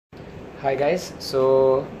Hi guys,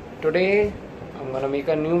 so today I'm gonna make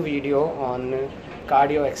a new video on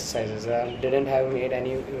cardio exercises. I didn't have made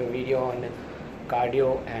any video on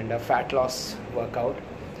cardio and fat loss workout.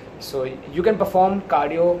 So you can perform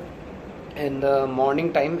cardio in the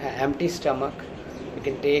morning time, empty stomach. You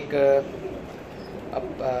can take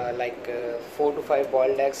like 4 to 5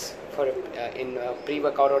 boiled eggs for in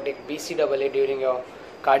pre-workout, or take BCAA during your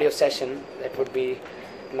cardio session. That would be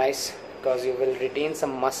nice because you will retain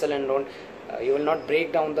some muscle and don't you will not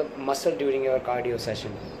break down the muscle during your cardio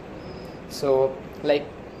session. So like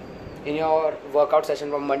in your workout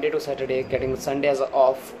session from Monday to Saturday, getting Sunday as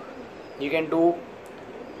off, you can do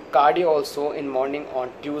cardio also in morning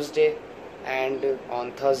on Tuesday and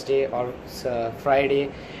on Thursday or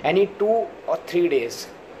Friday, any 2 or 3 days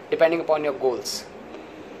depending upon your goals.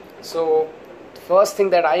 So first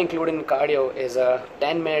thing that I include in cardio is a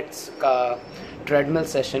 10 minutes treadmill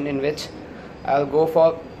session, in which I'll go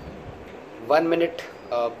for 1 minute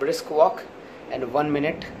brisk walk and 1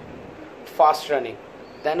 minute fast running,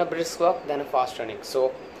 then a brisk walk, then a fast running.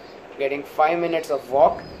 So getting 5 minutes of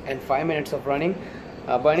walk and 5 minutes of running,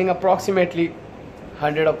 burning approximately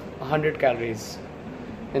 100 calories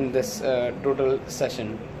in this total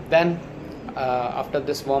session. Then after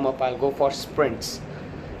this warm up, I'll go for sprints.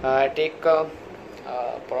 Take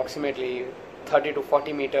approximately 30 to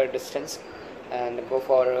 40 meter distance and go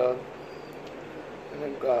for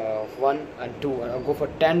 1 and 2. I'll go for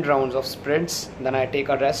 10 rounds of sprints, then I take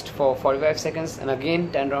a rest for 45 seconds and again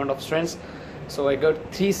 10 rounds of sprints. So I got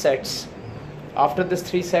 3 sets. After this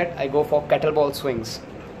 3 set, I go for kettlebell swings.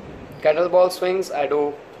 Kettlebell swings I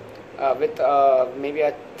do with maybe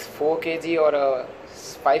a 4 kg or a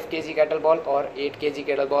 5 kg kettlebell or 8 kg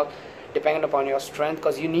kettlebell, depending upon your strength,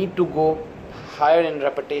 because you need to go higher in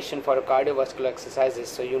repetition for cardiovascular exercises,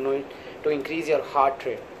 so you need to increase your heart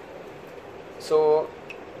rate. So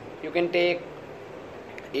you can take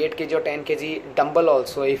 8 kg or 10 kg dumbbell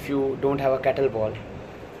also if you don't have a kettlebell,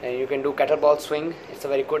 and you can do kettlebell swing. It's a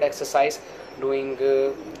very good exercise, doing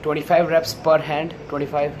 25 reps per hand,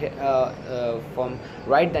 25 from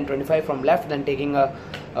right, then 25 from left, then taking a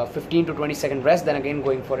 15 to 20 second rest, then again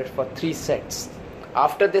going for it for 3 sets.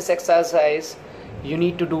 After this exercise, you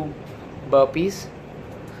need to do burpees,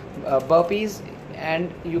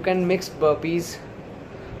 and you can mix burpees.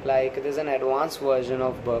 Like there's an advanced version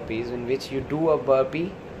of burpees in which you do a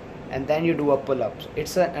burpee and then you do a pull-up.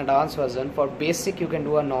 It's an advanced version. For basic, you can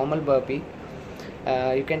do a normal burpee.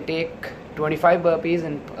 You can take 25 burpees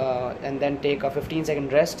and then take a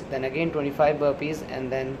 15-second rest, then again 25 burpees,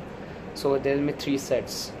 and then so there will be 3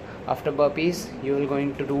 sets. After burpees, you will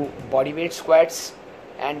going to do body weight squats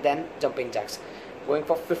and then jumping jacks. Going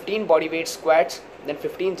for 15 body weight squats, then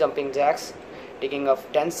 15 jumping jacks, taking a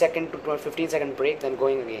 10-second to 15 second break, then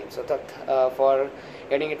going again. So that for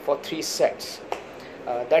getting it for 3 sets.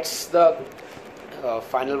 That's the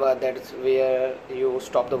final one. That's where you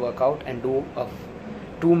stop the workout and do a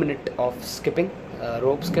 2 minute of skipping,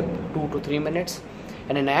 rope skip, 2 to 3 minutes,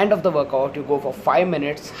 and in the end of the workout you go for 5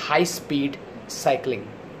 minutes high speed cycling.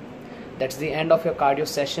 That's the end of your cardio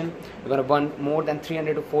session. You're gonna burn more than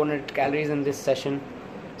 300 to 400 calories in this session.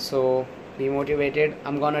 So be motivated.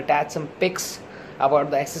 I'm gonna attach some pics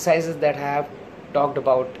about the exercises that I have talked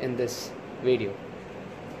about in this video.